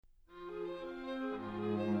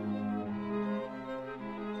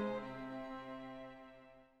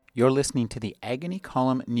You're listening to the Agony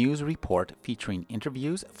Column News Report featuring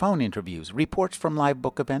interviews, phone interviews, reports from live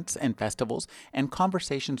book events and festivals, and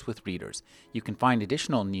conversations with readers. You can find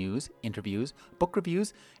additional news, interviews, book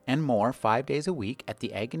reviews, and more 5 days a week at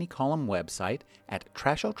the Agony Column website at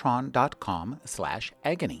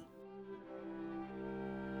trashotron.com/agony.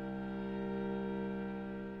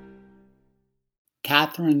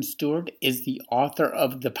 Katherine Stewart is the author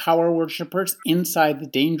of The Power Worshippers Inside the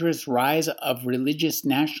Dangerous Rise of Religious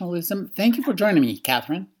Nationalism. Thank you for joining me,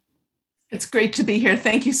 Katherine. It's great to be here.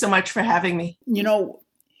 Thank you so much for having me. You know,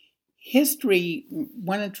 history,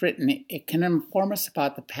 when it's written, it can inform us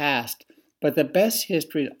about the past, but the best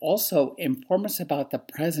history also inform us about the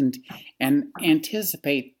present and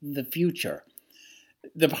anticipate the future.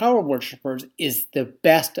 The Power Worshippers is the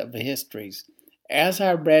best of the histories. As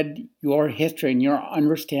I read your history and your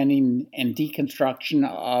understanding and deconstruction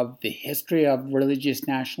of the history of religious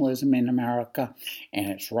nationalism in America and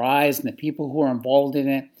its rise and the people who are involved in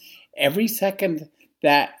it, every second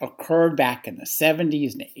that occurred back in the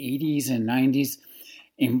 70s and 80s and 90s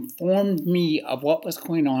informed me of what was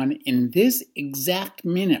going on in this exact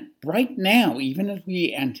minute, right now, even as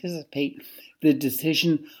we anticipate the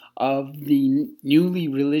decision of the newly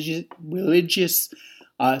religious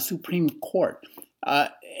Supreme Court,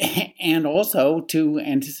 and also to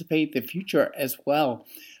anticipate the future as well.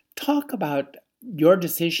 Talk about your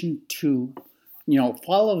decision to,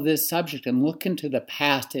 follow this subject and look into the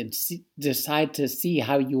past and decide to see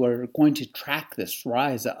how you are going to track this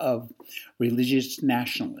rise of religious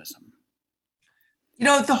nationalism.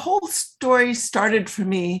 The whole story started for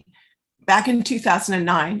me back in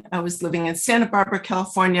 2009. I was living in Santa Barbara,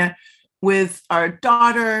 California, with our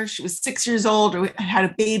daughter. She was 6 years old. I had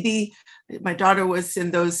a baby. My daughter was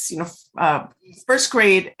in those, first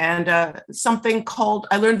grade, and I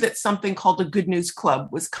learned that something called a Good News Club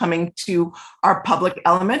was coming to our public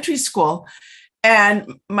elementary school.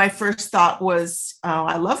 And my first thought was, oh,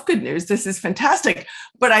 I love good news. This is fantastic.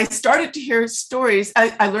 But I started to hear stories.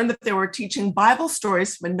 I learned that they were teaching Bible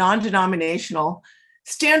stories from a non-denominational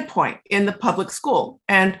standpoint in the public school.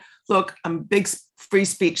 And look, I'm a big free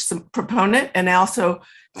speech proponent, and I also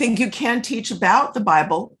think you can teach about the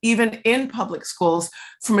Bible, even in public schools,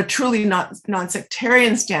 from a truly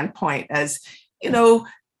non-sectarian standpoint, as,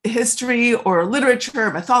 history or literature,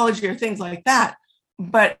 mythology, or things like that.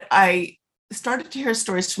 But I started to hear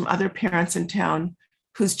stories from other parents in town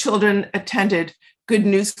whose children attended Good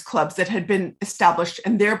News Clubs that had been established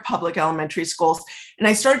in their public elementary schools. And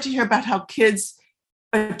I started to hear about how kids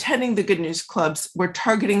attending the Good News Clubs were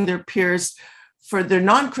targeting their peers, for their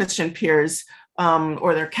non-Christian peers,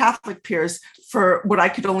 or their Catholic peers, for what I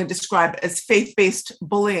could only describe as faith-based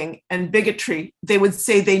bullying and bigotry. They would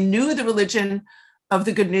say they knew the religion of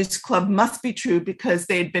the Good News Club must be true because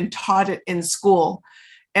they had been taught it in school.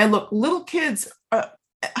 And look, little kids,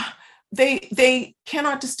 they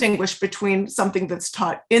cannot distinguish between something that's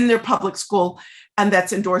taught in their public school and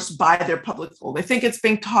that's endorsed by their public school. They think it's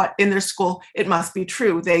being taught in their school. It must be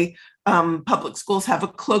true. Public schools have a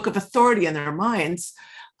cloak of authority in their minds.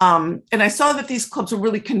 And I saw that these clubs were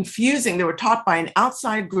really confusing. They were taught by an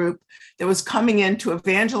outside group that was coming in to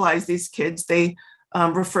evangelize these kids. They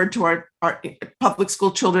referred to our public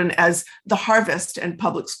school children as the harvest and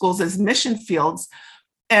public schools as mission fields.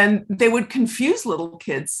 And they would confuse little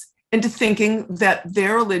kids into thinking that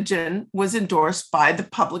their religion was endorsed by the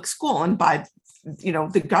public school and by,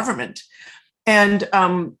 the government. And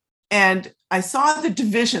I saw the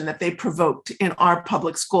division that they provoked in our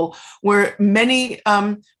public school, where many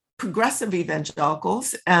progressive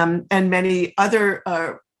evangelicals and many other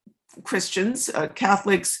Christians,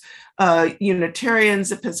 Catholics,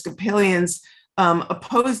 Unitarians, Episcopalians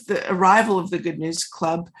opposed the arrival of the Good News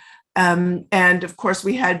Club. And of course,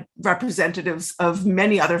 we had representatives of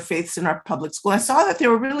many other faiths in our public school. I saw that they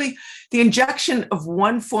were really the injection of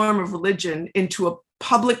one form of religion into a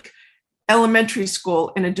public elementary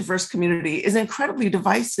school in a diverse community is incredibly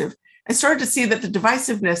divisive. I started to see that the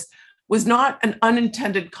divisiveness was not an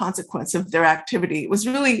unintended consequence of their activity. It was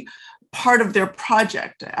really part of their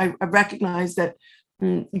project. I recognized that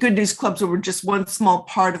Good News Clubs were just one small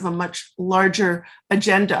part of a much larger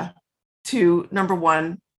agenda to, number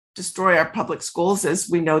one, destroy our public schools as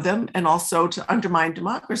we know them, and also to undermine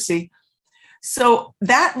democracy. So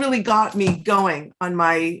that really got me going on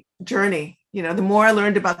my journey. The more I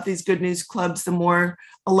learned about these Good News Clubs, the more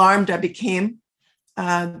alarmed I became.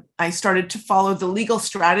 I started to follow the legal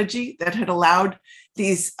strategy that had allowed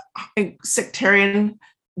these sectarian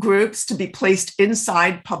groups to be placed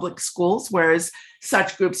inside public schools, whereas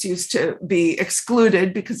such groups used to be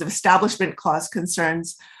excluded because of Establishment Clause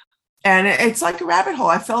concerns. And it's like a rabbit hole.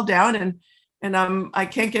 I fell down, and and I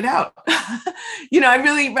can't get out. I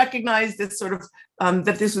really recognize this sort of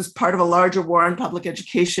that this was part of a larger war on public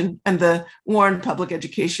education, and the war on public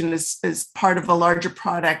education is part of a larger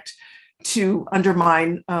product to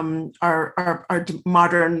undermine our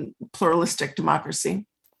modern pluralistic democracy.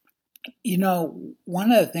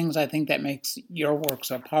 One of the things I think that makes your work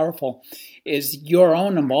so powerful is your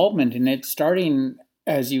own involvement in it, starting,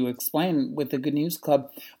 as you explained, with the Good News Club,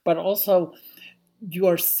 but also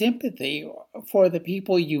your sympathy for the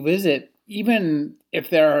people you visit, even if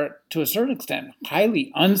they're, to a certain extent,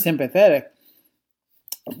 highly unsympathetic.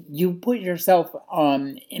 You put yourself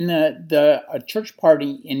in a church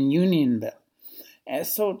party in Unionville.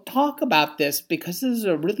 So talk about this, because this is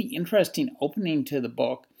a really interesting opening to the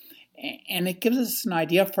book. And it gives us an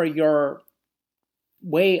idea for your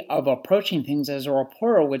way of approaching things as a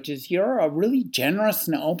reporter, which is you're a really generous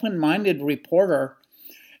and open-minded reporter,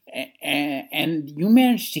 and you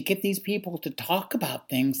managed to get these people to talk about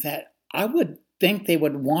things that I would think they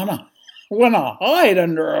would want to hide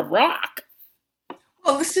under a rock.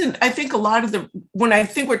 Well, listen, I think when I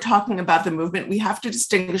think we're talking about the movement, we have to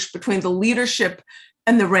distinguish between the leadership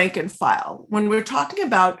and the rank and file. When we're talking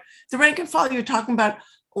about the rank and file, you're talking about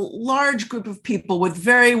large group of people with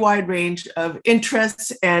very wide range of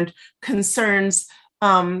interests and concerns.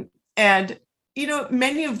 And,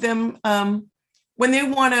 many of them, when they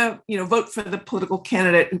want to, vote for the political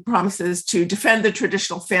candidate and promises to defend the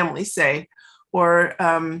traditional family, say, or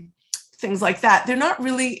things like that, they're not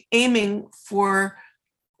really aiming for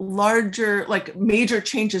larger, like major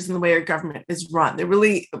changes in the way our government is run. They're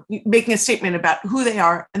really making a statement about who they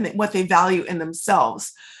are and what they value in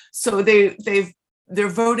themselves. So they're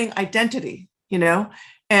voting identity,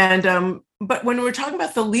 and but when we're talking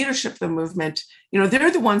about the leadership of the movement, they're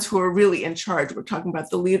the ones who are really in charge. We're talking about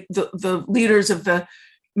the leaders of the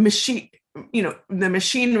machine, the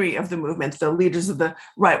machinery of the movement, the leaders of the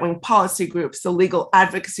right-wing policy groups, the legal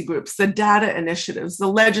advocacy groups, the data initiatives, the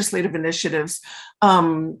legislative initiatives,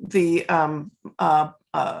 the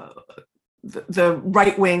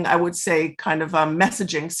right-wing, I would say, kind of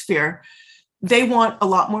messaging sphere. They want a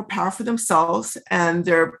lot more power for themselves and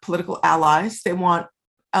their political allies. They want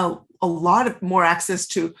a lot of more access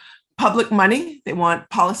to public money. They want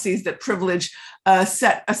policies that privilege a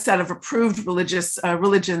set of approved religions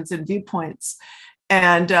and viewpoints,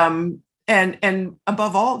 and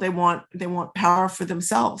above all, they want power for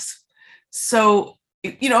themselves. So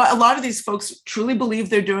a lot of these folks truly believe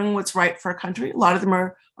they're doing what's right for our country. A lot of them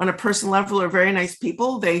are, on a personal level, are very nice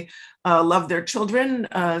people. They love their children.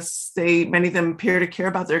 Many of them appear to care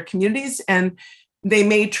about their communities, and they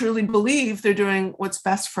may truly believe they're doing what's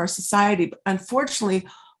best for our society. But unfortunately,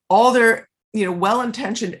 all their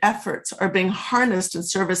well-intentioned efforts are being harnessed in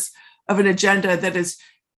service of an agenda that has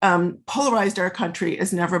polarized our country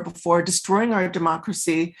as never before, destroying our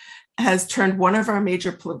democracy, has turned one of our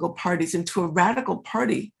major political parties into a radical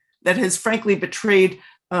party that has frankly betrayed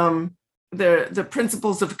the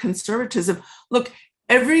principles of conservatism. Look,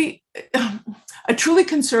 a truly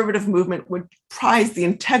conservative movement would prize the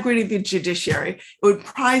integrity of the judiciary. It would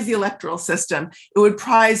prize the electoral system. It would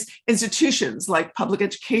prize institutions like public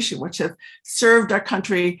education, which have served our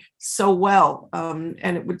country so well.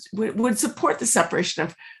 And it would support the separation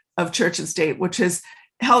of church and state, which has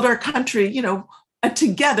held our country,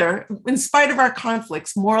 together, in spite of our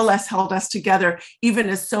conflicts, more or less held us together, even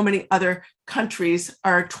as so many other countries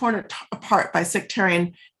are torn apart by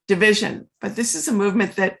sectarian division. But this is a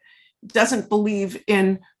movement that doesn't believe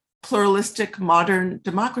in pluralistic modern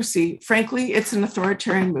democracy. Frankly, it's an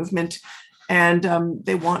authoritarian movement, and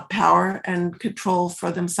they want power and control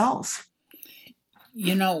for themselves.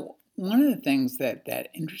 One of the things that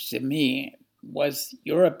interested me was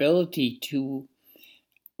your ability to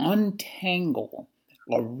untangle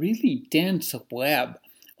a really dense web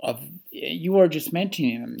of, you were just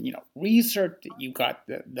mentioning them, research. You got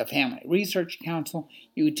the Family Research Council.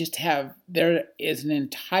 There is an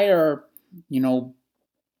entire,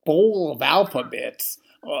 bowl of alphabets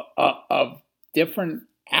of different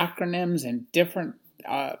acronyms and different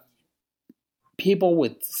people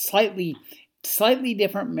with slightly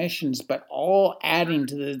different missions, but all adding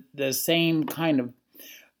to the same kind of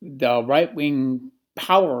the right-wing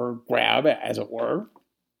power grab, as it were.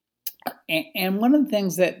 And one of the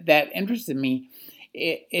things that interested me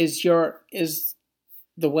is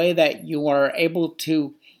the way that you are able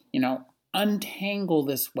to, untangle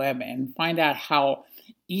this web and find out how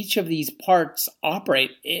each of these parts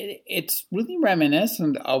operate. It's really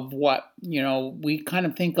reminiscent of what, we kind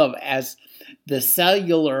of think of as the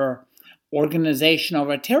cellular organization of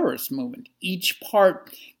a terrorist movement. Each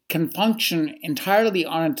part can function entirely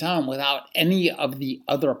on its own without any of the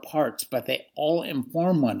other parts, but they all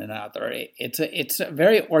inform one another. It's a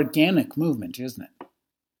very organic movement, isn't it?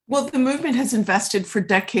 Well, the movement has invested for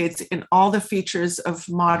decades in all the features of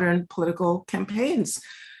modern political campaigns.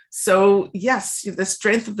 So, yes, the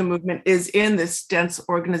strength of the movement is in this dense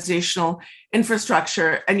organizational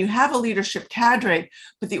infrastructure, and you have a leadership cadre,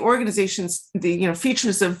 but the organizations, the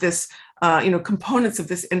features of this, components of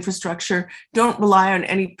this infrastructure don't rely on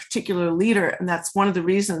any particular leader, and that's one of the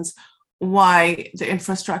reasons why the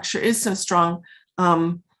infrastructure is so strong.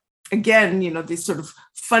 Again, these sort of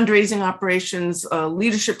fundraising operations,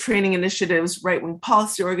 leadership training initiatives, right-wing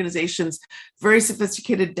policy organizations, very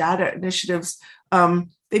sophisticated data initiatives.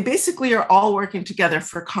 They basically are all working together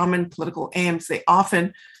for common political aims. They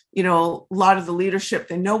often, a lot of the leadership,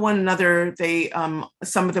 they know one another. They,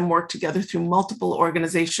 some of them work together through multiple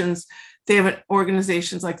organizations. They have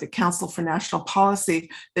organizations like the Council for National Policy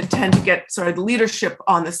that tend to get the leadership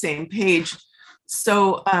on the same page.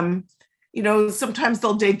 So, sometimes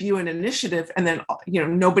they'll debut an initiative and then,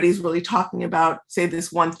 nobody's really talking about, say, this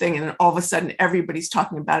one thing. And then all of a sudden, everybody's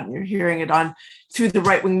talking about it and you're hearing it through the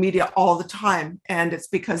right-wing media all the time. And it's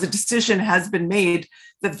because a decision has been made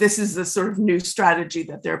that this is the sort of new strategy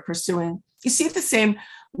that they're pursuing. You see the same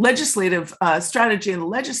legislative strategy in the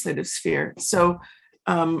legislative sphere. So,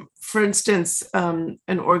 for instance, an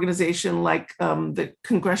organization like the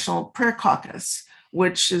Congressional Prayer Caucus,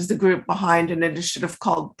 which is the group behind an initiative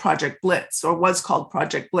called Project Blitz, or was called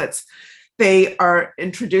Project Blitz. They are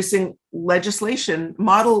introducing legislation,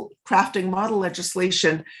 crafting model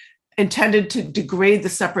legislation intended to degrade the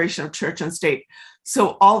separation of church and state.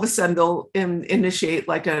 So all of a sudden they'll initiate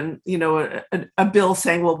like a bill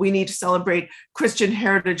saying, well, we need to celebrate Christian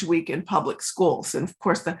Heritage Week in public schools. And of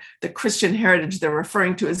course, the Christian heritage they're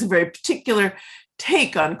referring to is a very particular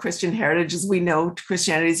take on Christian heritage. As we know,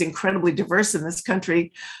 Christianity is incredibly diverse in this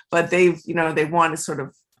country, but they want a sort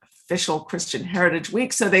of official Christian Heritage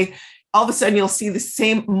Week. So they, all of a sudden you'll see the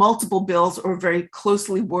same multiple bills or very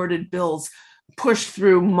closely worded bills pushed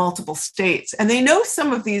through multiple states. And they know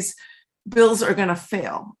some of these bills are going to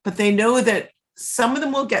fail, but they know that some of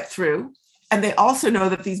them will get through. And they also know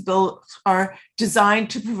that these bills are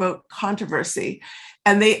designed to provoke controversy.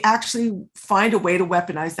 And they actually find a way to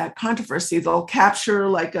weaponize that controversy. They'll capture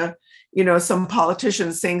some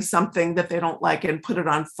politicians saying something that they don't like and put it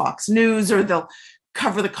on Fox News, or they'll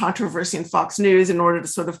cover the controversy in Fox News in order to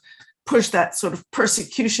sort of push that sort of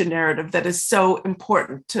persecution narrative that is so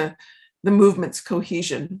important to the movement's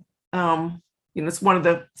cohesion. It's one of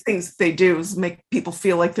the things that they do is make people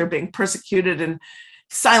feel like they're being persecuted and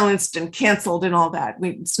silenced and canceled and all that.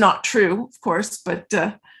 It's not true, of course, but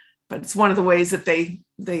it's one of the ways that they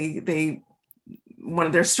one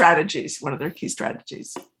of their strategies, one of their key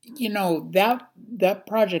strategies. That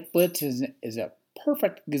Project Blitz is a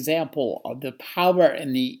perfect example of the power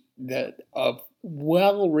and of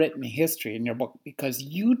well-written history in your book, because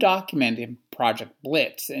you document in Project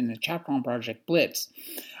Blitz, in the chapter on Project Blitz,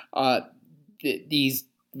 these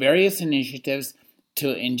various initiatives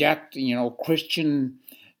to inject, Christian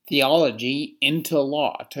theology into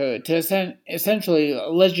law, to essentially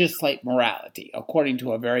legislate morality according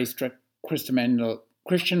to a very strict Christian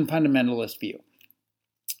fundamentalist view.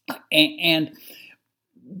 And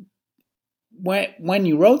when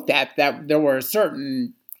you wrote that there were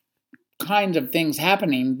certain kinds of things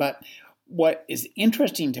happening, but what is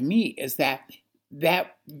interesting to me is that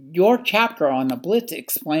your chapter on the Blitz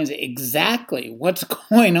explains exactly what's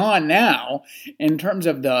going on now in terms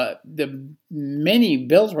of the many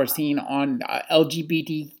bills we're seeing on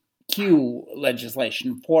LGBTQ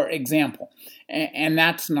legislation, for example. And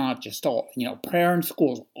that's not just all, prayer in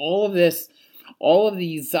schools, all of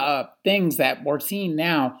these things that we're seeing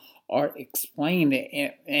now are explained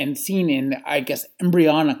and seen in, I guess,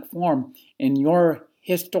 embryonic form in your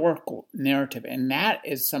historical narrative. And that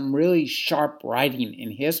is some really sharp writing in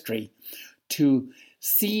history to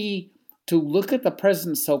look at the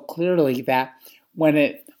present so clearly that when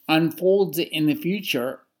it unfolds in the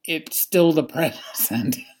future, it's still the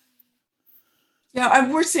present. Yeah,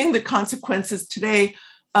 we're seeing the consequences today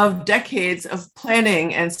of decades of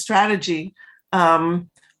planning and strategy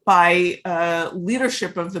by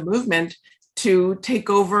leadership of the movement to take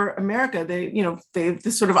over America.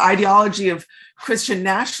 The sort of ideology of Christian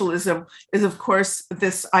nationalism is, of course,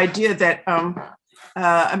 this idea that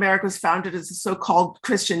America was founded as a so-called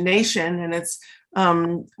Christian nation, and it's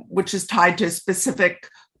which is tied to specific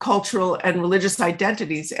cultural and religious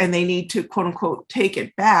identities, and they need to, quote unquote, take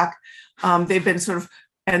it back. They've been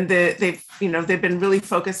been really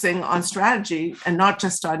focusing on strategy and not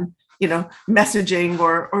just on messaging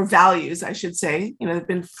or values, I should say. They've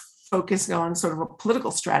been focusing on sort of a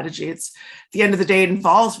political strategy. It's at the end of the day, it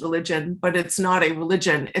involves religion, but it's not a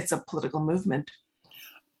religion, it's a political movement.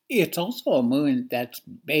 It's also a movement that's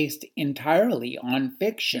based entirely on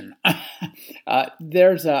fiction.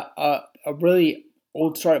 There's a really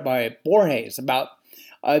old story by Borges about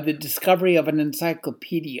the discovery of an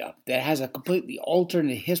encyclopedia that has a completely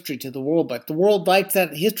alternate history to the world, but the world likes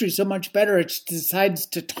that history so much better, it decides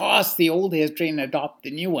to toss the old history and adopt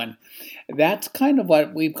the new one. That's kind of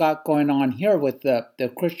what we've got going on here with the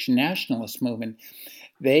Christian nationalist movement.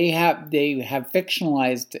 They have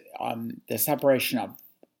fictionalized the separation of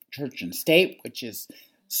church and state, which is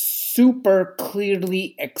super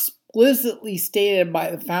clearly, explicitly stated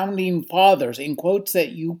by the founding fathers in quotes that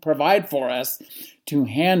you provide for us to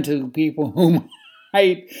hand to people who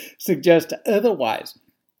might suggest otherwise.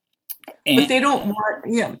 But they don't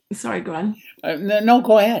want, sorry, go on. No,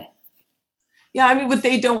 go ahead. Yeah, I mean, what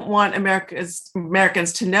they don't want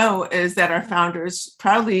Americans to know is that our founders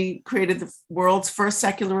proudly created the world's first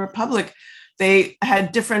secular republic. They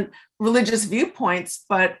had different religious viewpoints,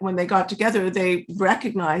 but when they got together, they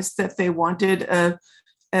recognized that they wanted a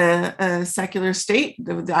secular state.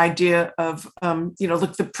 The idea of,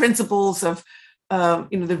 the principles of,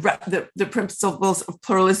 the principles of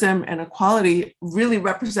pluralism and equality really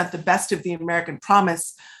represent the best of the American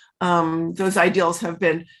promise. Those ideals have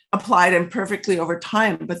been applied imperfectly over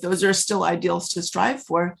time, but those are still ideals to strive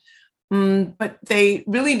for. But they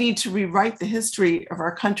really need to rewrite the history of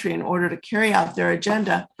our country in order to carry out their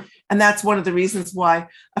agenda. And that's one of the reasons why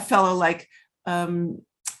a fellow like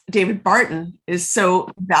David Barton is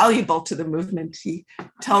so valuable to the movement. He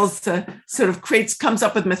comes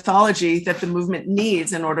up with mythology that the movement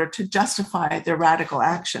needs in order to justify their radical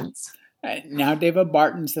actions. Now, David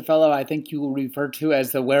Barton's the fellow I think you will refer to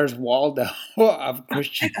as the Where's Waldo of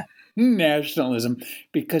Christian nationalism,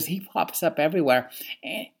 because he pops up everywhere.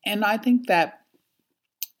 And I think that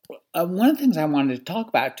one of the things I wanted to talk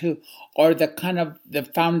about, too, are the kind of the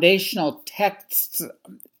foundational texts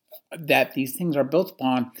that these things are built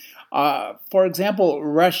upon. For example,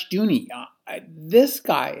 Rushdoony. This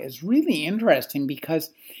guy is really interesting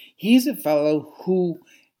because he's a fellow who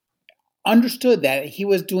understood that he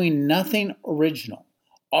was doing nothing original.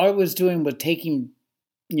 All he was doing was taking,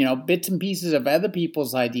 bits and pieces of other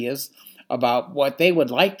people's ideas about what they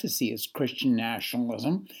would like to see as Christian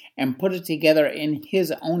nationalism and put it together in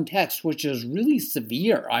his own text, which is really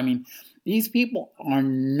severe. I mean, these people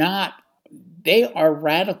they are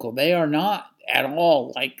radical. They are not at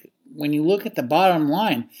all, like, when you look at the bottom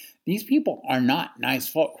line, these people are not nice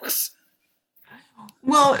folks.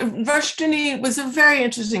 Well, Rushdoony was a very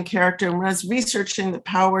interesting character. And when I was researching the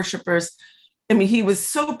power worshippers, I mean, he was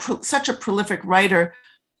such a prolific writer.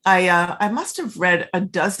 I must have read a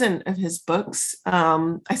dozen of his books.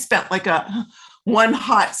 I spent one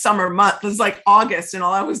hot summer month. It was like August, and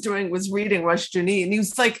all I was doing was reading Rushdoony. And he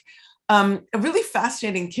was like a really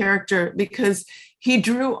fascinating character because he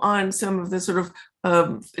drew on some of the sort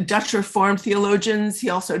of Dutch Reformed theologians. He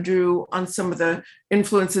also drew on some of the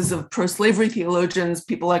influences of pro-slavery theologians,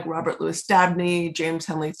 people like Robert Louis Dabney, James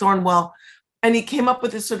Henley Thornwell. And he came up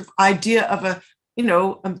with this sort of idea of the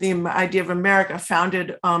idea of America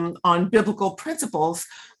founded on biblical principles,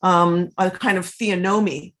 a kind of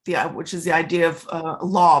theonomy, which is the idea of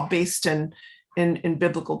law based in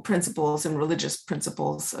biblical principles and religious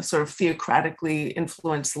principles, a sort of theocratically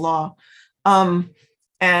influenced law.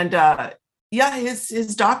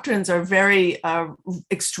 His doctrines are very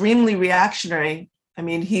extremely reactionary. I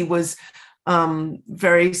mean, he was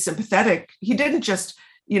very sympathetic. He didn't just,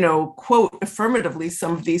 quote affirmatively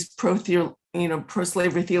some of these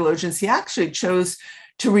pro-slavery theologians. He actually chose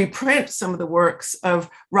to reprint some of the works of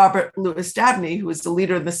Robert Louis Dabney, who was the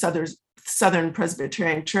leader of the Southern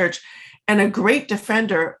Presbyterian Church and a great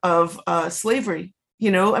defender of slavery.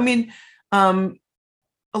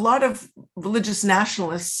 A lot of religious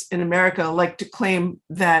nationalists in America like to claim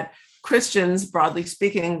that Christians, broadly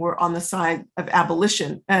speaking, were on the side of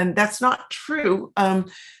abolition, and that's not true.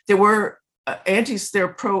 There were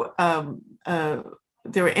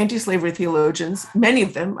anti-slavery theologians, many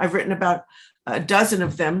of them. I've written about a dozen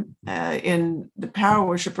of them in The Power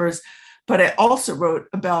Worshippers, but I also wrote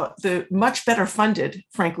about the much better funded,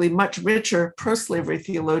 frankly, much richer pro-slavery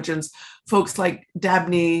theologians, folks like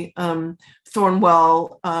Dabney,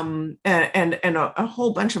 Thornwell, and a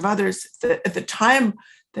whole bunch of others. At the time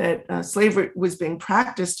that slavery was being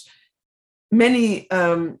practiced, many,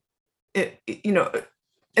 as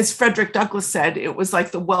Frederick Douglass said, it was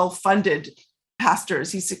like the well-funded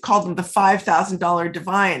pastors. He called them the $5,000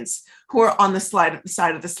 divines who are on the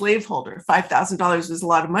side of the slaveholder. $5,000 was a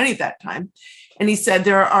lot of money at that time. And he said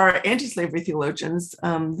there are anti-slavery theologians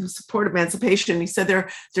who support emancipation. He said they're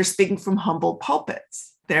speaking from humble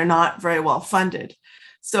pulpits. They're not very well funded.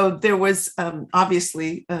 So there was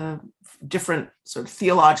obviously different sort of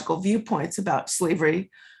theological viewpoints about slavery.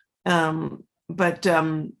 But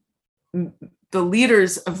the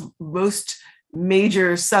leaders of most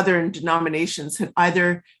major Southern denominations had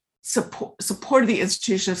either supported the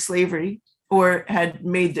institution of slavery or had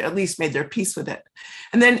at least made their peace with it.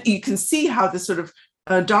 And then you can see how this sort of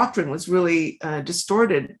doctrine was really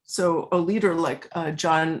distorted. So a leader like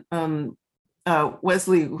John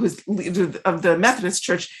Wesley, who's leader of the Methodist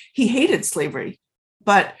Church, he hated slavery,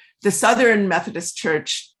 but the Southern Methodist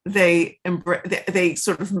Church, they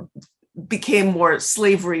sort of became more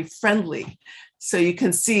slavery friendly. So you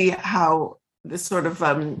can see how this sort of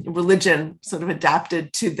religion sort of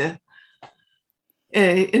adapted to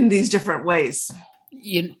in these different ways.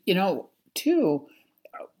 You know, too,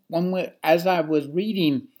 as I was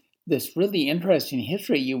reading this really interesting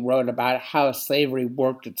history you wrote about how slavery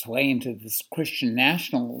worked its way into this Christian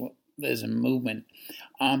nationalism movement.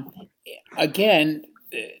 Again,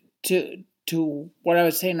 to what I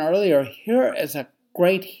was saying earlier, here is a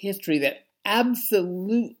great history that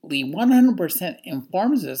absolutely 100%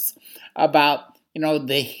 informs us about,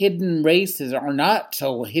 the hidden racism or not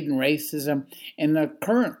so hidden racism in the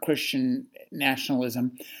current Christian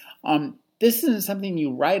nationalism. This isn't something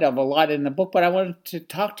you write of a lot in the book, but I wanted to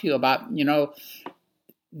talk to you about,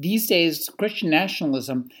 these days, Christian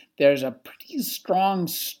nationalism, there's a pretty strong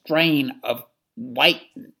strain of white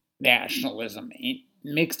nationalism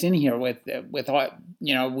mixed in here with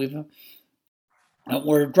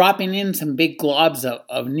we're dropping in some big globs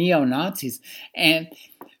of neo-Nazis. And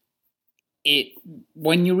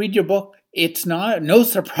when you read your book, it's no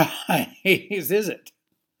surprise, is it?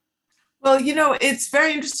 Well, it's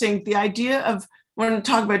very interesting. The idea of, I want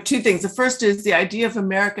to talk about two things. The first is the idea of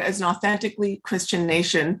America as an authentically Christian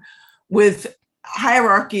nation with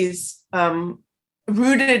hierarchies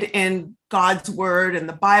rooted in God's word and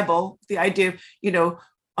the Bible. The idea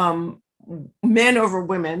of, men over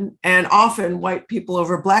women, and often white people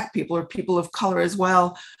over black people or people of color as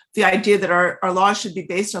well. The idea that our laws should be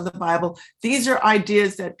based on the Bible. These are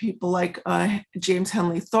ideas that people like James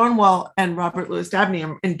Henley Thornwell and Robert Louis Dabney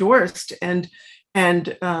endorsed and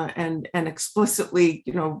explicitly,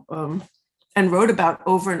 and wrote about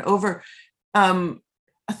over and over.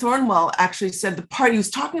 Thornwell actually said he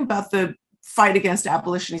was talking about the fight against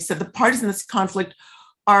abolition. He said the parties in this conflict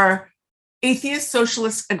are atheists,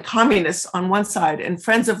 socialists, and communists on one side, and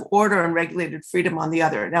friends of order and regulated freedom on the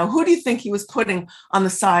other. Now, who do you think he was putting on the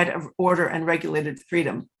side of order and regulated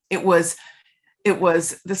freedom? It was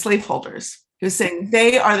the slaveholders. He was saying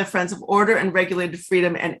they are the friends of order and regulated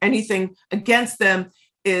freedom, and anything against them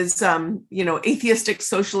is, atheistic,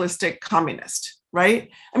 socialistic, communist, right?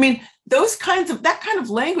 I mean, that kind of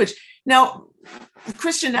language. Now,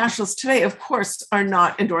 Christian nationalists today, of course, are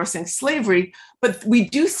not endorsing slavery, but we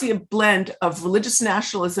do see a blend of religious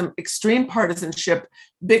nationalism, extreme partisanship,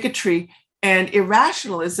 bigotry, and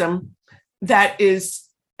irrationalism that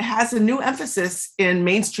has a new emphasis in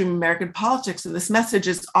mainstream American politics. And this message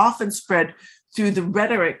is often spread through the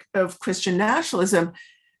rhetoric of Christian nationalism.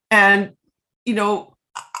 And,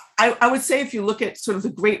 I would say if you look at sort of the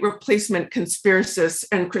great replacement conspiracists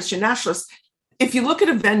and Christian nationalists, if you look at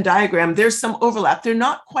a Venn diagram, there's some overlap. They're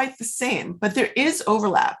not quite the same, but there is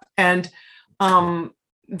overlap. And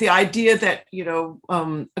the idea that,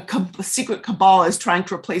 a secret cabal is trying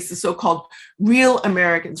to replace the so-called real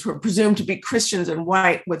Americans who are presumed to be Christians and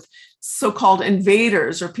white with so-called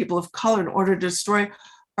invaders or people of color in order to destroy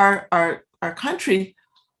our country.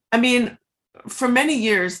 I mean, for many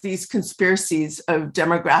years, these conspiracies of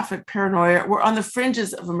demographic paranoia were on the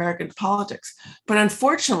fringes of American politics. But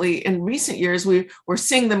unfortunately, in recent years, we're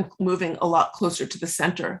seeing them moving a lot closer to the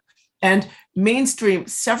center. And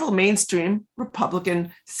several mainstream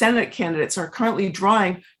Republican Senate candidates are currently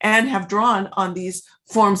drawing and have drawn on these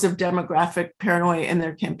forms of demographic paranoia in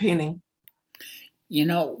their campaigning.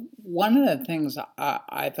 One of the things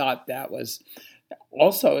I thought that was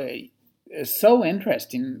also so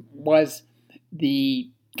interesting was the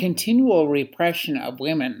continual repression of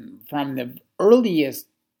women from the earliest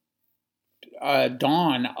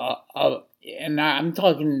dawn of, and I'm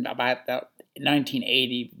talking about the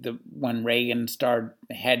 1980, when Reagan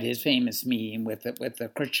had his famous meeting with the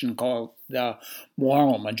Christian called the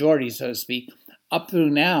moral majority, so to speak, up through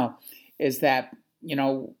now, is that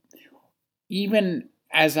even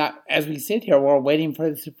as we sit here, we're waiting for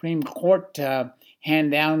the Supreme Court to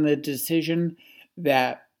hand down the decision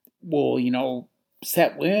that will,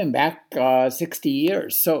 set women back 60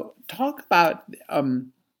 years. So talk about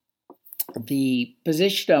the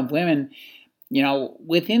position of women,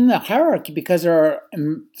 within the hierarchy, because they're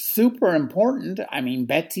super important. I mean,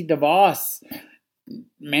 Betsy DeVos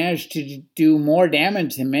managed to do more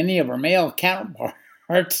damage than many of her male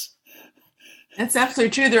counterparts. That's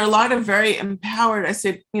absolutely true. There are a lot of very empowered,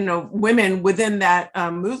 women within that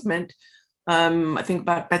movement. I think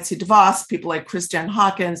about Betsy DeVos, people like Christiane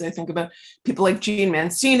Hawkins. I think about people like Jean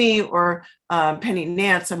Mancini or Penny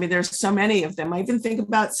Nance. I mean, there's so many of them. I even think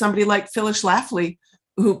about somebody like Phyllis Schlafly,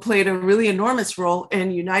 who played a really enormous role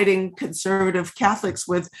in uniting conservative Catholics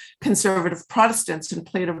with conservative Protestants and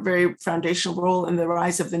played a very foundational role in the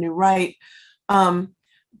rise of the new right.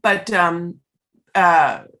 But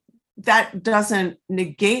that doesn't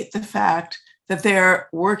negate the fact that they're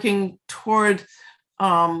working toward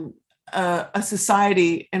a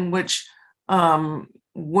society in which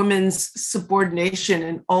women's subordination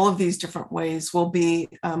in all of these different ways will be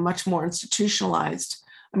much more institutionalized.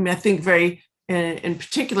 I mean, I think very in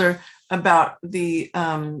particular about the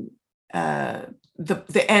end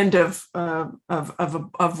of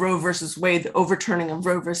Roe versus Wade, the overturning of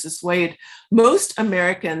Roe versus Wade. Most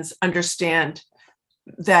Americans understand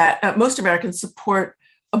that most Americans support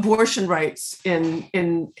abortion rights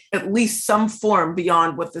in at least some form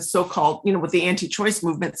beyond what the so-called, what the anti-choice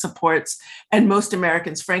movement supports. And most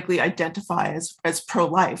Americans, frankly, identify as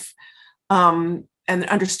pro-life. And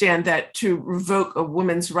understand that to revoke a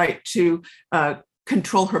woman's right to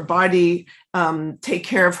control her body, take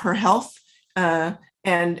care of her health, and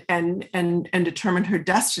determine her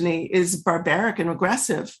destiny is barbaric and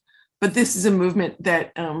aggressive. But this is a movement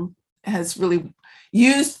that has really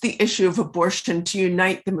used the issue of abortion to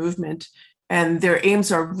unite the movement, and their aims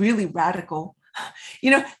are really radical.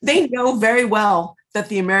 They know very well that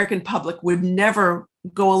the American public would never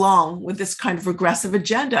go along with this kind of regressive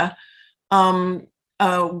agenda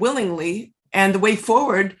willingly. And the way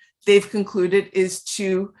forward, they've concluded, is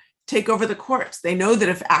to take over the courts. They know that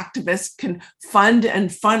if activists can fund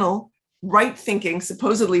and funnel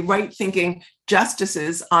supposedly right-thinking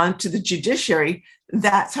justices onto the judiciary,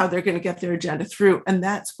 that's how they're going to get their agenda through. And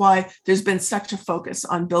that's why there's been such a focus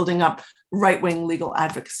on building up right-wing legal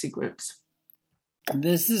advocacy groups.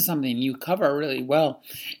 This is something you cover really well.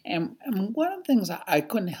 And one of the things I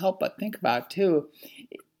couldn't help but think about, too,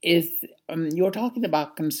 is you're talking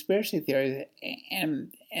about conspiracy theories.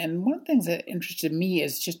 And one of the things that interested me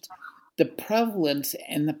is just the prevalence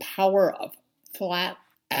and the power of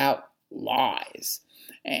flat-out lies.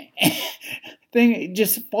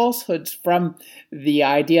 Just falsehoods from the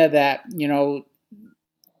idea that,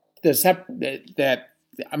 that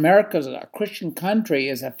America's a Christian country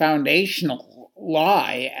is a foundational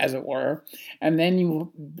lie, as it were. And then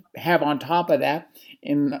you have on top of that,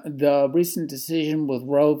 in the recent decision with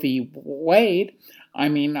Roe v. Wade, I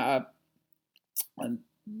mean,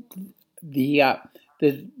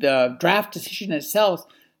 the draft decision itself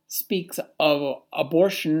speaks of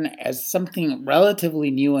abortion as something relatively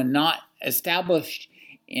new and not established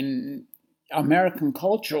in American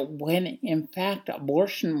culture, when in fact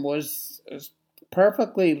abortion was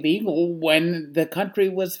perfectly legal when the country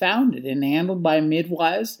was founded and handled by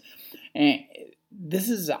midwives. And this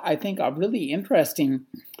is, I think, a really interesting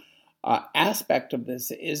aspect of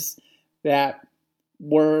this, is that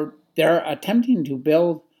they're attempting to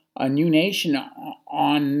build a new nation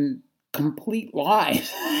on complete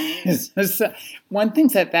lies. One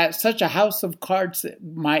thinks that such a house of cards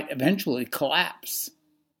might eventually collapse.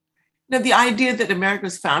 Now, the idea that America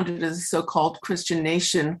was founded as a so-called Christian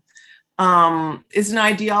nation is an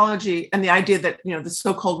ideology, and the idea that the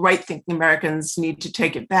so-called right-thinking Americans need to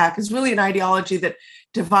take it back is really an ideology that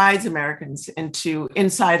divides Americans into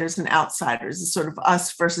insiders and outsiders. It's sort of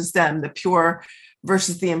us versus them, the pure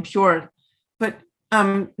versus the impure. But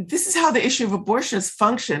this is how the issue of abortion has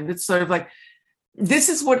functioned. It's sort of like, this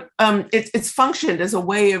is what it's functioned as a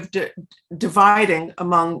way of dividing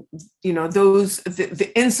among those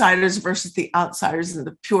the insiders versus the outsiders, and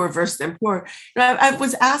the pure versus the impure. I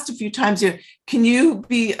was asked a few times, can you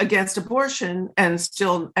be against abortion and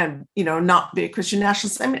still not be a Christian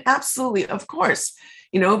nationalist? I mean, absolutely, of course.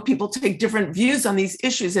 People take different views on these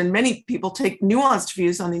issues, and many people take nuanced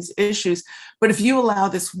views on these issues. But if you allow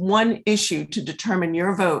this one issue to determine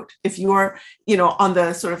your vote, if you're, on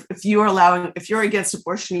the sort of, if you're against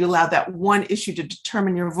abortion, you allow that one issue to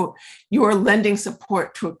determine your vote, you are lending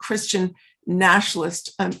support to a Christian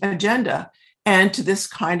nationalist agenda and to this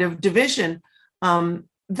kind of division.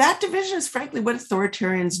 That division is frankly what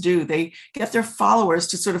authoritarians do. They get their followers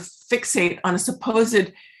to sort of fixate on a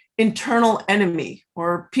supposed internal enemy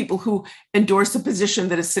or people who endorse a position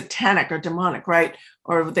that is satanic or demonic, right?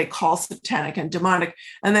 Or what they call satanic and demonic.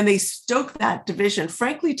 And then they stoke that division,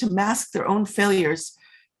 frankly, to mask their own failures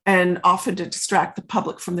and often to distract the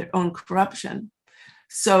public from their own corruption.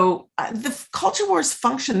 So the culture wars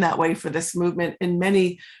function that way for this movement in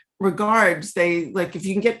many regards. They like, if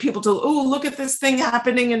you can get people to, oh, look at this thing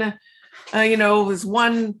happening in there's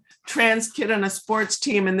one trans kid on a sports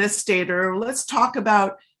team in this state, or let's talk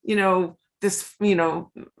about, this,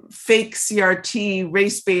 fake CRT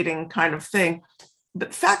race baiting kind of thing. But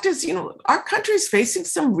the fact is, our country is facing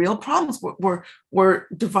some real problems. We're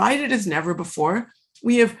divided as never before.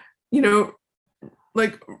 We have,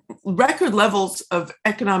 like record levels of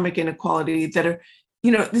economic inequality that are,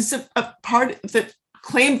 this is a part that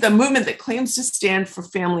the movement that claims to stand for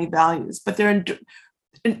family values, but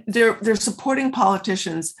they're supporting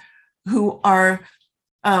politicians who are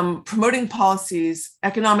promoting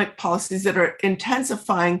economic policies that are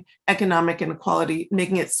intensifying economic inequality,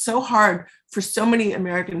 making it so hard for so many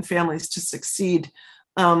American families to succeed.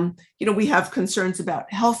 We have concerns about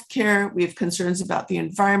healthcare, we have concerns about the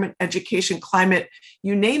environment, education, climate,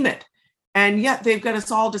 you name it. And yet they've got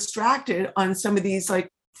us all distracted on some of these,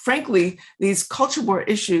 frankly, these culture war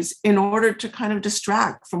issues in order to kind of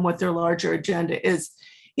distract from what their larger agenda is.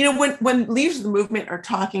 When leaders of the movement are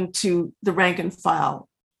talking to the rank and file,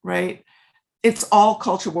 right, it's all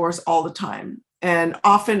culture wars all the time. And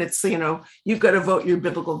often it's, you've got to vote your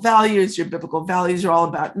biblical values. Your biblical values are all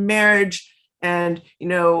about marriage and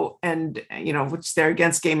which they're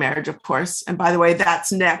against gay marriage, of course. And by the way,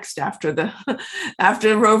 that's next after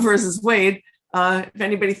after Roe versus Wade. If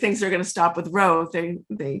anybody thinks they're going to stop with Roe,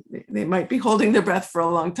 they might be holding their breath for a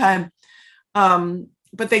long time.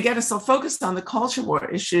 But they get us so focused on the culture war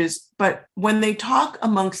issues. But when they talk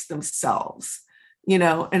amongst themselves,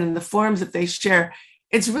 and in the forums that they share,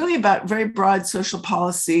 it's really about very broad social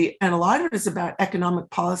policy. And a lot of it is about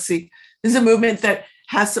economic policy. This is a movement that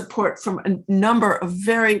has support from a number of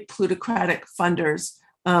very plutocratic funders,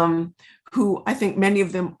 who I think many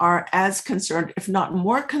of them are as concerned, if not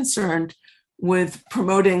more concerned, with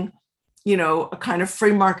promoting, a kind of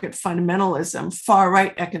free market fundamentalism, far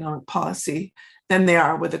right economic policy than they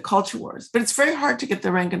are with the culture wars. But it's very hard to get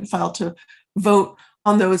the rank and file to vote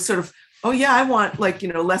on those sort of, oh yeah, I want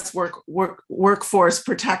less workforce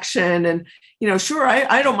protection, and sure,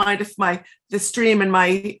 I don't mind if the stream and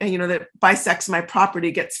my that bisects my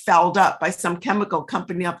property gets fouled up by some chemical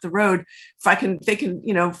company up the road.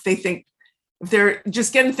 If they're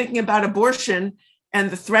just thinking about abortion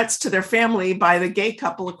and the threats to their family by the gay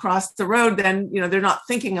couple across the road, then they're not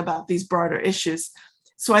thinking about these broader issues.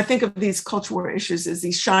 So I think of these culture war issues as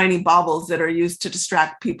these shiny baubles that are used to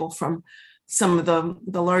distract people from some of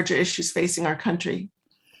the larger issues facing our country.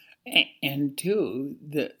 And two,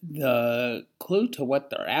 the clue to what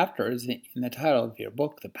they're after is in the title of your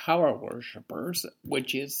book, The Power Worshippers,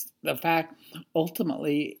 which is the fact,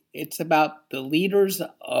 ultimately, it's about the leaders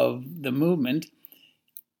of the movement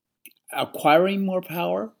acquiring more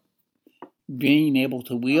power, being able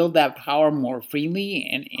to wield that power more freely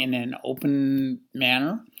and in an open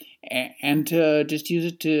manner, and to just use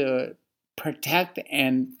it to protect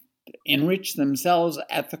and enrich themselves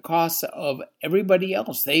at the cost of everybody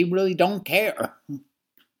else. They really don't care.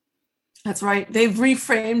 That's right. They've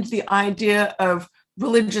reframed the idea of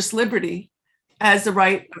religious liberty as the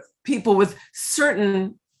right of people with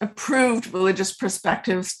certain approved religious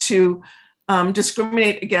perspectives to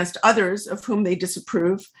discriminate against others of whom they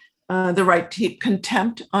disapprove, the right to heap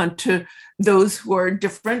contempt onto those who are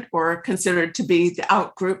different or considered to be the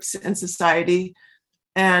outgroups in society.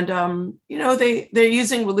 And, they're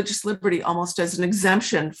using religious liberty almost as an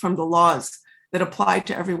exemption from the laws that apply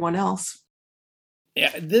to everyone else.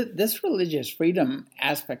 Yeah, this religious freedom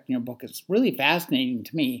aspect in your book is really fascinating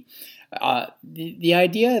to me. The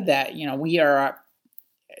idea that,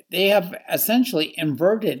 they have essentially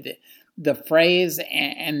inverted the phrase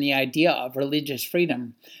and the idea of religious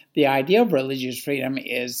freedom. The idea of religious freedom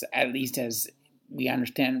is, at least as we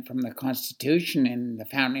understand from the Constitution and the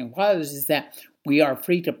Founding Fathers, is that we are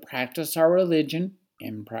free to practice our religion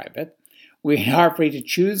in private. We are free to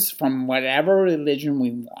choose from whatever religion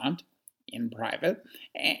we want in private,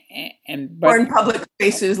 or in public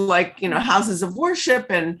spaces like houses of worship,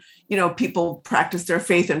 and people practice their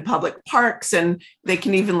faith in public parks, and they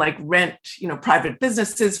can even rent private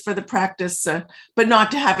businesses for the practice, but not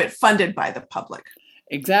to have it funded by the public.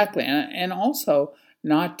 Exactly, and also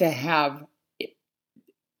not to have.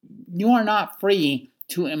 You are not free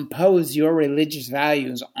to impose your religious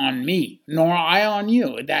values on me, nor I on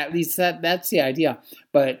you. At least that's the idea.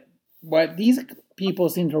 But what these people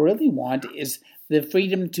seem to really want is the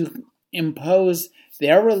freedom to impose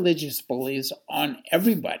their religious beliefs on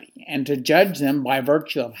everybody and to judge them by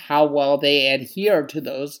virtue of how well they adhere to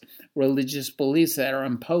those religious beliefs that are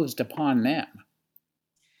imposed upon them.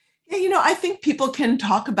 Yeah, I think people can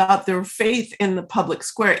talk about their faith in the public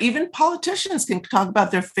square. Even politicians can talk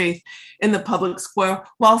about their faith in the public square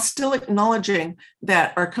while still acknowledging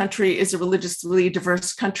that our country is a religiously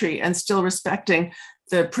diverse country and still respecting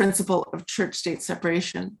the principle of church-state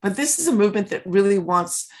separation. But this is a movement that really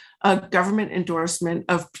wants a government endorsement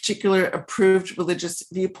of particular approved religious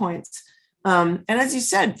viewpoints. And as you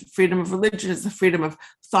said, freedom of religion is the freedom of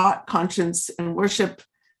thought, conscience, and worship.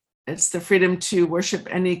 It's the freedom to worship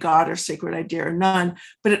any god or sacred idea or none,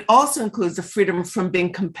 but it also includes the freedom from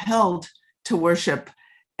being compelled to worship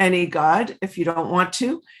any god if you don't want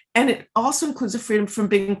to. And it also includes the freedom from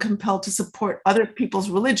being compelled to support other people's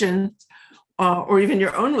religion or even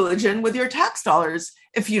your own religion with your tax dollars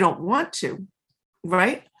if you don't want to,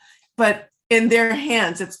 right? But in their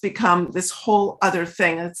hands, it's become this whole other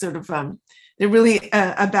thing. It's sort of, they're really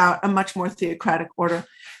about a much more theocratic order.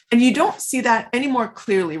 And you don't see that any more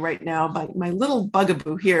clearly right now. But my little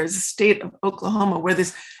bugaboo here is the state of Oklahoma, where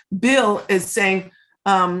this bill is saying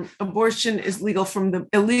abortion is illegal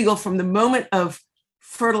from the moment of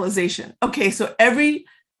fertilization. Okay, so every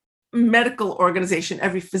medical organization,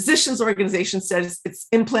 every physician's organization says it's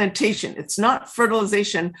implantation. It's not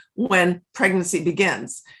fertilization when pregnancy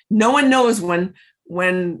begins. No one knows when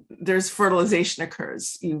there's fertilization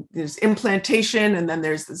occurs. There's implantation, and then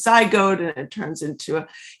there's the zygote, and it turns into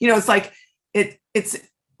it's like it's.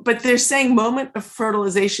 But they're saying moment of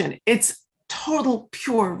fertilization. It's total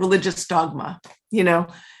pure religious dogma,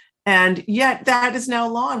 and yet that is now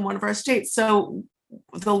law in one of our states. So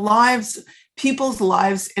people's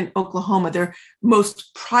lives in Oklahoma, their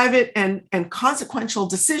most private and consequential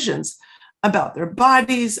decisions about their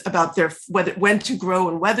bodies, about when to grow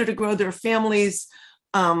and whether to grow their families,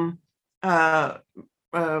 how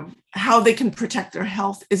they can protect their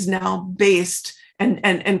health is now based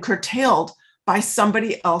and curtailed by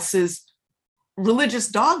somebody else's religious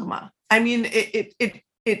dogma. I mean,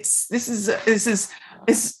 this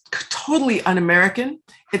is totally un-American.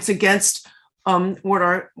 It's against it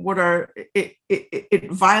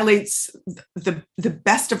violates the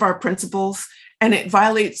best of our principles, and it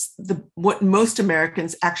violates what most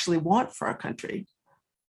Americans actually want for our country.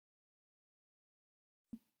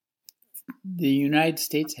 The United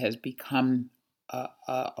States has become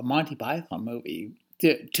a Monty Python movie.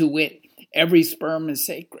 To wit, every sperm is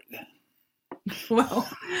sacred. Well,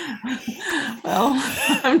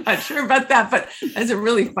 I'm not sure about that, but it's a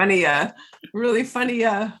really funny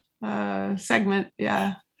segment.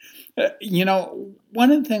 Yeah.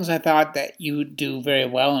 One of the things I thought that you do very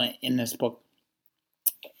well in this book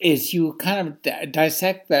is you kind of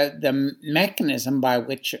dissect the mechanism by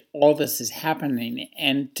which all this is happening.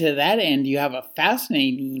 And to that end, you have a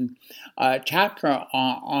fascinating chapter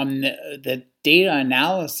on the data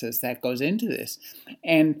analysis that goes into this.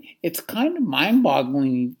 And it's kind of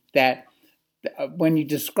mind-boggling that when you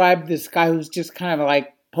describe this guy who's just kind of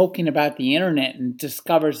like poking about the internet and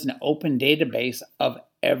discovers an open database of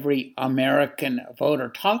every American voter.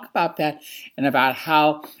 Talk about that and about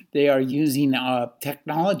how they are using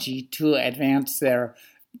technology to advance their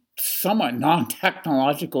somewhat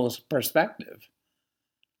non-technological perspective.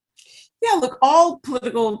 Yeah, look, all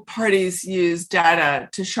political parties use data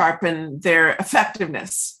to sharpen their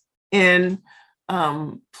effectiveness in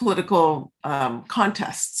political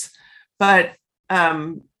contests. But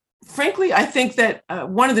frankly, I think that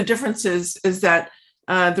one of the differences is that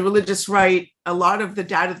the religious right, a lot of the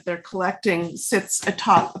data that they're collecting sits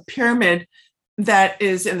atop a pyramid that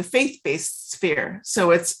is in the faith-based sphere.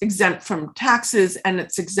 So it's exempt from taxes and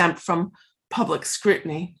it's exempt from public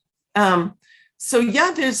scrutiny. So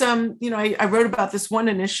yeah, there's, I wrote about this one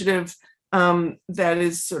initiative that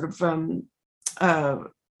is sort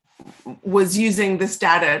of was using this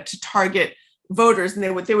data to target voters,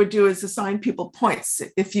 and what they would do is assign people points.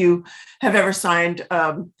 If you have ever signed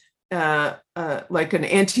like an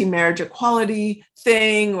anti-marriage equality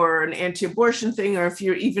thing or an anti-abortion thing, or if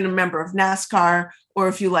you're even a member of NASCAR, or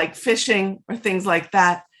if you like fishing or things like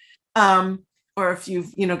that, or if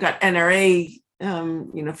you've got NRA,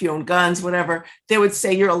 if you own guns, whatever, they would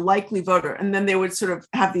say you're a likely voter, and then they would sort of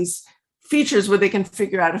have these features where they can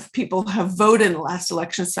figure out if people have voted in the last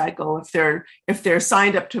election cycle, if they're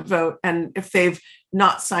signed up to vote, and if they've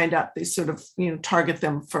not signed up, they sort of target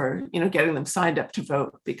them for getting them signed up to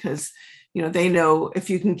vote, because they know if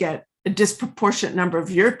you can get a disproportionate number of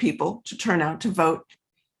your people to turn out to vote,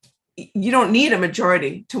 you don't need a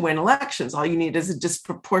majority to win elections. All you need is a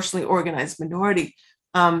disproportionately organized minority.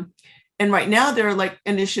 And right now there are like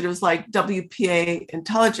initiatives like WPA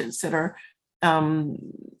Intelligence that are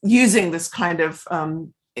using this kind of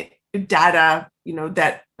data,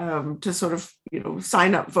 that to sort of,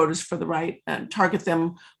 sign up voters for the right and target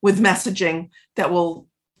them with messaging that will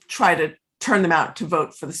try to turn them out to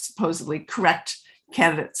vote for the supposedly correct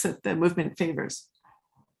candidates that the movement favors.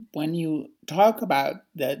 When you talk about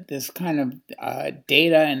this kind of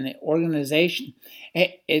data and the organization,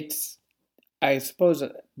 it's, I suppose,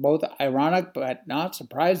 both ironic but not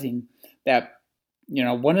surprising that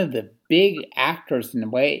one of the big actors in the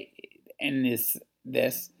way in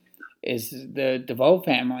this is the DeVoe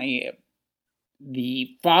family,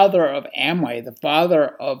 the father of Amway, the father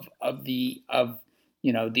of the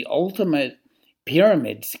ultimate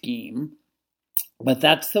pyramid scheme. But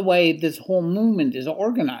that's the way this whole movement is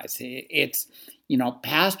organized. It's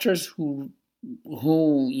pastors who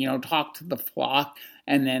talk to the flock,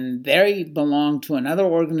 and then they belong to another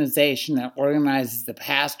organization that organizes the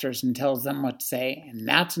pastors and tells them what to say. And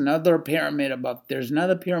that's another pyramid above. There's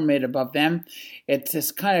another pyramid above them. It's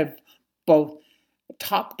this kind of both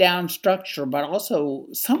top-down structure, but also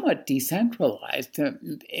somewhat decentralized.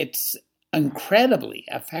 It's incredibly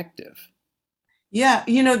effective. Yeah,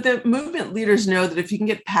 the movement leaders know that if you can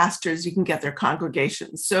get pastors, you can get their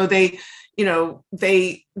congregations. So they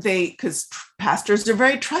because pastors are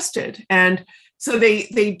very trusted. And so they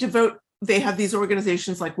have these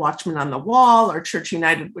organizations like Watchmen on the Wall or Church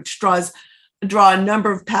United, which draw a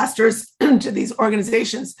number of pastors to these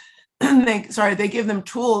organizations. They give them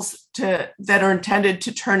tools that are intended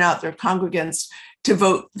to turn out their congregants to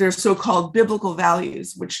vote their so-called biblical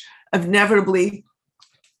values, which inevitably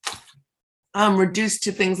reduced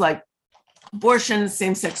to things like abortion,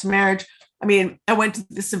 same-sex marriage. I mean, I went to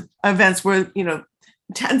these events where,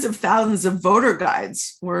 tens of thousands of voter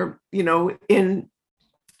guides were, in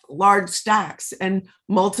large stacks, and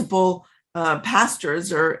multiple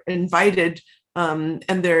pastors are invited, and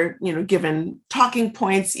they're, given talking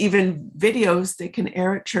points, even videos they can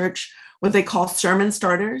air at church, what they call sermon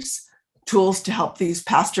starters, tools to help these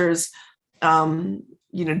pastors,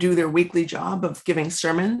 do their weekly job of giving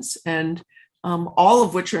sermons, and all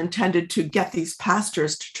of which are intended to get these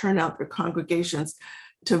pastors to turn out their congregations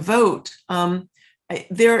to vote.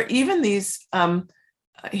 There are even these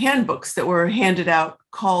handbooks that were handed out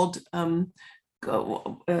called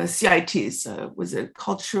CITs. Was it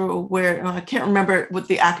cultural aware? I can't remember what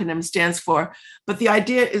the acronym stands for, but the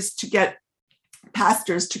idea is to get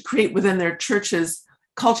pastors to create within their churches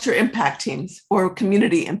culture impact teams or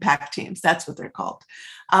community impact teams. That's what they're called.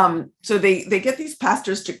 So they get these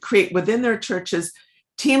pastors to create within their churches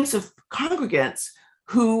teams of congregants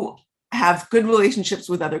who have good relationships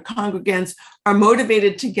with other congregants, are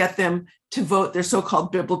motivated to get them to vote their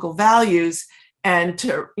so-called biblical values, and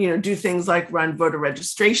to do things like run voter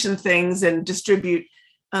registration things and distribute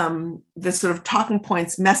the sort of talking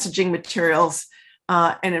points, messaging materials,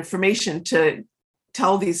 and information to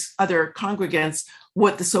tell these other congregants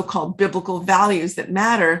what the so-called biblical values that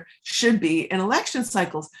matter should be in election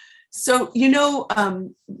cycles. So,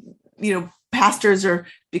 pastors are,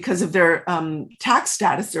 because of their tax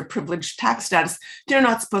status, their privileged tax status, they're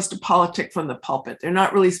not supposed to politic from the pulpit. They're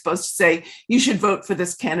not really supposed to say, you should vote for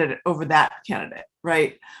this candidate over that candidate,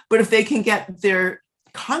 right? But if they can get their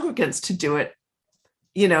congregants to do it,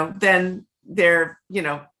 then they're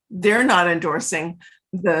not endorsing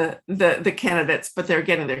the candidates, but they're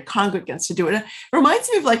getting their congregants to do it. It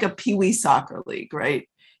reminds me of like a Pee-wee soccer league, right?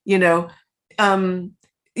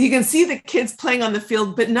 You can see the kids playing on the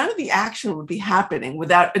field, but none of the action would be happening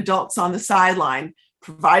without adults on the sideline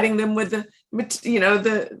providing them with the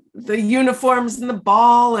uniforms and the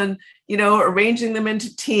ball, and arranging them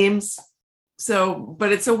into teams. So,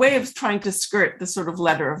 but it's a way of trying to skirt the sort of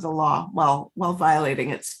letter of the law while violating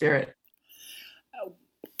its spirit.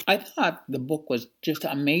 I thought the book was just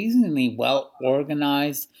amazingly well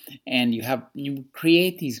organized, and you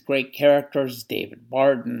create these great characters: David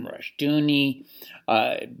Barton, Rushdoony,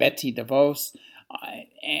 Betsy DeVos,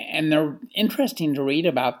 and they're interesting to read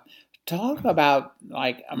about. Talk about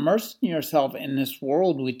like immersing yourself in this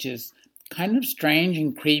world, which is kind of strange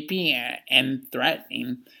and creepy and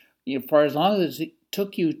threatening. For as long as it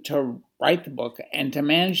took you to write the book and to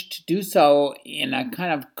manage to do so in a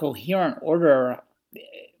kind of coherent order.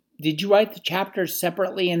 Did you write the chapters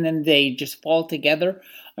separately and then they just fall together?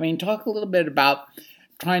 I mean, talk a little bit about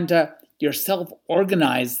trying to yourself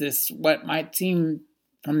organize this, what might seem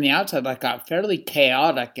from the outside like a fairly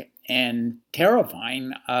chaotic and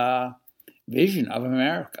terrifying vision of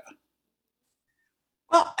America.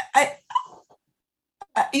 Well,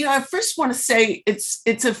 I first want to say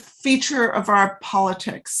it's a feature of our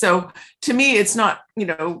politics. So to me, it's not,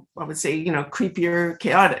 I would say, creepier,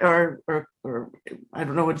 chaotic, or I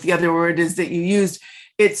don't know what the other word is that you used.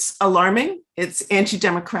 It's alarming. It's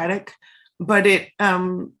anti-democratic, but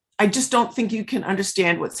I just don't think you can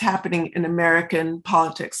understand what's happening in American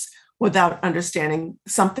politics without understanding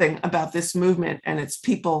something about this movement and its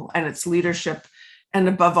people and its leadership, and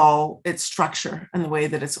above all, its structure and the way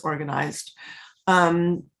that it's organized.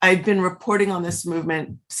 I've been reporting on this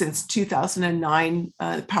movement since 2009.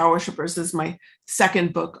 Power Worshippers is my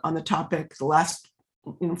second book on the topic. The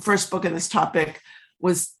first book on this topic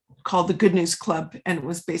was called The Good News Club, and it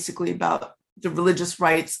was basically about the religious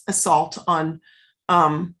rights assault on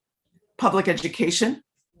public education.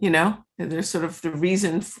 And there's sort of the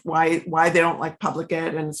reason why they don't like public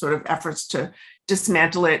ed, and sort of efforts to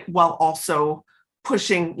dismantle it while also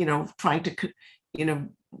pushing, trying to,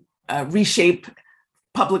 reshape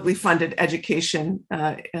publicly funded education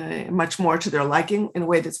much more to their liking, in a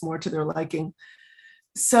way that's more to their liking.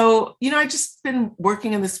 So, I've just been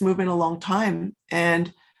working in this movement a long time.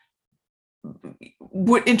 And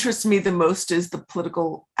what interests me the most is the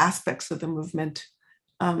political aspects of the movement.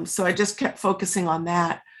 So I just kept focusing on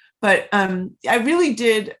that. But I really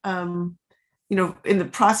did, in the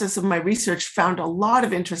process of my research, found a lot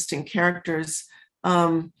of interesting characters,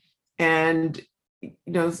 and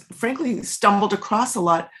frankly, stumbled across a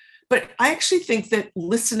lot. But I actually think that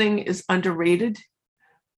listening is underrated.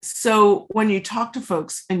 So when you talk to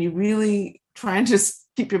folks and you really try and just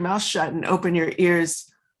keep your mouth shut and open your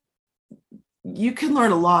ears, you can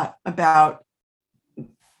learn a lot about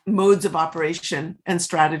modes of operation and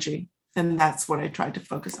strategy. And that's what I tried to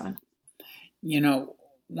focus on.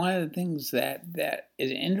 One of the things that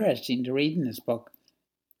is interesting to read in this book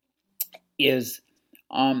is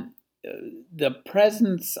the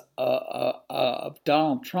presence of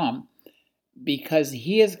Donald Trump, because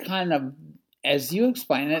he is kind of, as you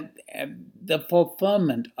explain it, the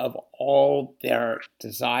fulfillment of all their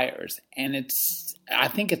desires. And I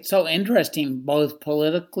think it's so interesting, both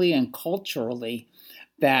politically and culturally,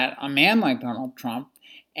 that a man like Donald Trump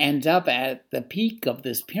ends up at the peak of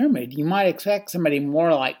this pyramid. You might expect somebody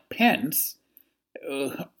more like Pence,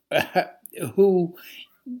 who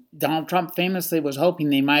Donald Trump famously was hoping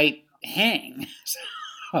they might hang.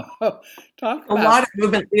 So, a lot of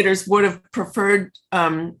movement leaders would have preferred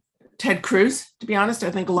Ted Cruz, to be honest.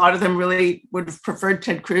 I think a lot of them really would have preferred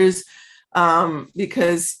Ted Cruz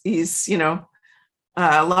because he's, a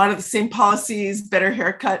lot of the same policies, better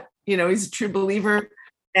haircut, he's a true believer,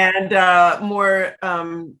 and more,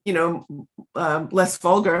 less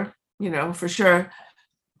vulgar, for sure.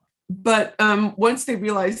 But once they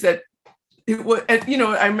realized that it was,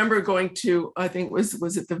 I remember going to, I think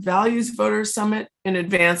was it the Values Voters Summit in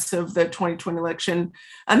advance of the 2020 election,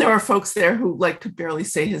 and there were folks there who could barely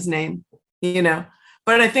say his name,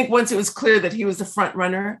 But I think once it was clear that he was the front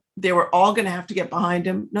runner, they were all going to have to get behind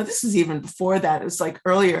him. No, this is even before that. It was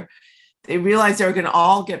earlier. They realized they were going to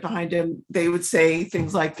all get behind him. They would say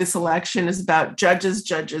things like, this election is about judges,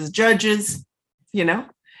 judges, judges,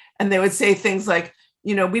 and they would say things like,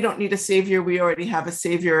 we don't need a savior. We already have a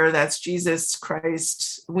savior. That's Jesus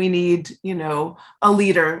Christ. We need, a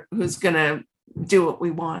leader who's going to do what we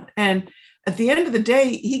want. And at the end of the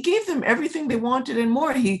day, he gave them everything they wanted and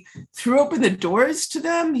more. He threw open the doors to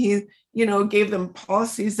them. He, gave them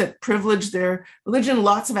policies that privileged their religion,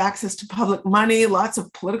 lots of access to public money, lots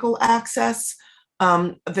of political access.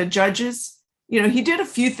 The judges, he did a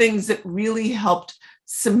few things that really helped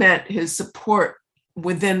cement his support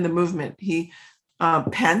within the movement.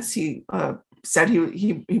 Pence, he said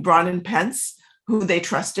he brought in Pence, who they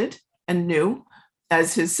trusted and knew,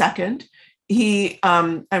 as his second.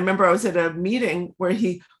 I remember I was at a meeting where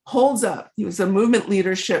he was a movement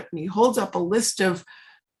leadership, and he holds up a list of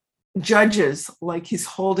judges like he's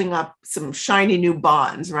holding up some shiny new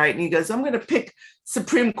bonds, right? And he goes, I'm going to pick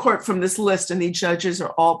Supreme Court from this list, and the judges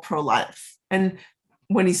are all pro-life. And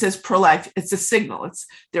when he says pro-life, it's a signal.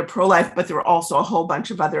 They're pro-life, but there are also a whole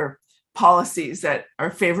bunch of other policies that are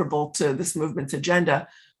favorable to this movement's agenda.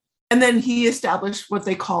 And then he established what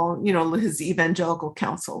they call, his evangelical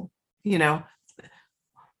council,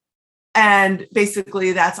 and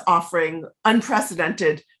basically that's offering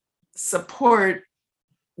unprecedented support,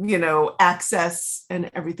 access and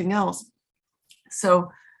everything else.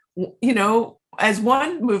 So, as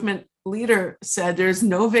one movement leader said, there's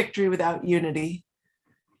no victory without unity.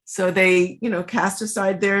 So they, cast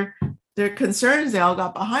aside their concerns. They all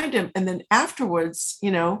got behind him. And then afterwards,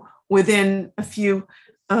 within a few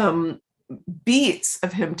beats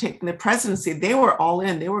of him taking the presidency, they were all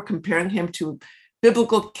in. They were comparing him to a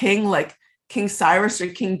biblical king like King Cyrus or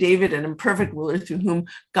King David, an imperfect ruler through whom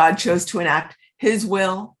God chose to enact his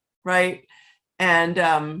will, right? And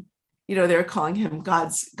they're calling him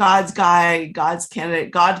God's guy, God's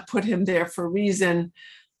candidate. God put him there for a reason.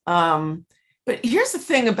 But here's the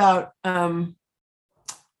thing about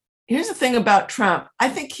Trump. I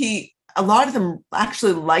think a lot of them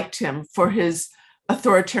actually liked him for his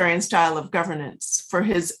authoritarian style of governance, for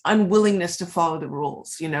his unwillingness to follow the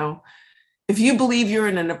rules. If you believe you're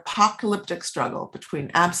in an apocalyptic struggle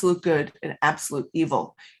between absolute good and absolute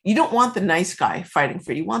evil, you don't want the nice guy fighting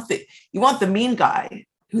for you. You want the mean guy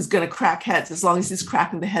who's going to crack heads, as long as he's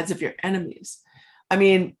cracking the heads of your enemies. I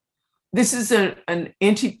mean, this is an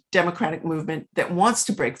anti-democratic movement that wants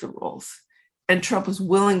to break the rules, and Trump was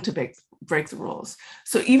willing to break the rules.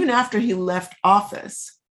 So even after he left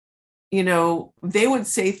office, they would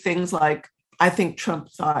say things like, I think Trump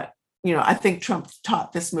taught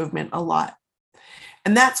this movement a lot.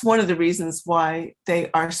 And that's one of the reasons why they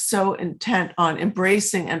are so intent on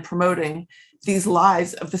embracing and promoting these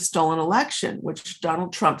lies of the stolen election, which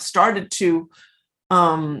Donald Trump started to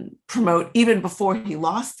promote even before he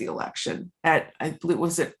lost the election at, I believe,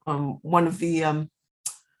 was it one of the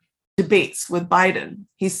debates with Biden.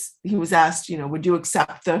 He was asked, would you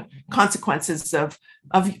accept the consequences of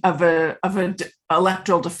an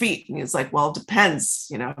electoral defeat? And he's like, well, it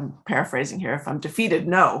depends. I'm paraphrasing here. If I'm defeated,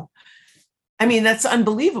 no. I mean, that's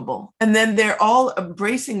unbelievable. And then they're all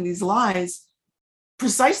embracing these lies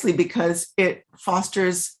precisely because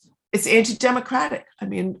it's anti-democratic. I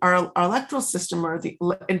mean, our electoral system, or the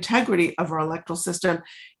integrity of our electoral system,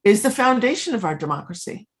 is the foundation of our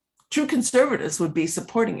democracy. True conservatives would be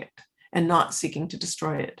supporting it and not seeking to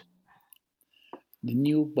destroy it. The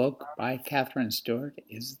new book by Katherine Stewart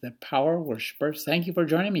is The Power Worshippers. Thank you for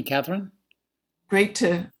joining me, Katherine. Great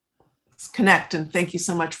to connect, and thank you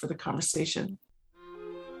so much for the conversation.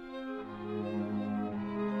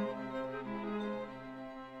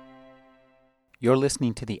 You're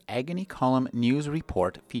listening to the Agony Column News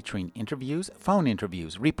Report, featuring interviews, phone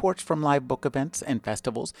interviews, reports from live book events and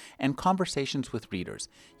festivals, and conversations with readers.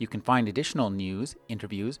 You can find additional news,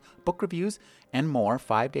 interviews, book reviews, and more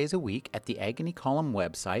 5 days a week at the Agony Column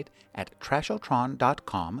website at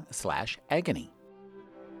trashotron.com/agony.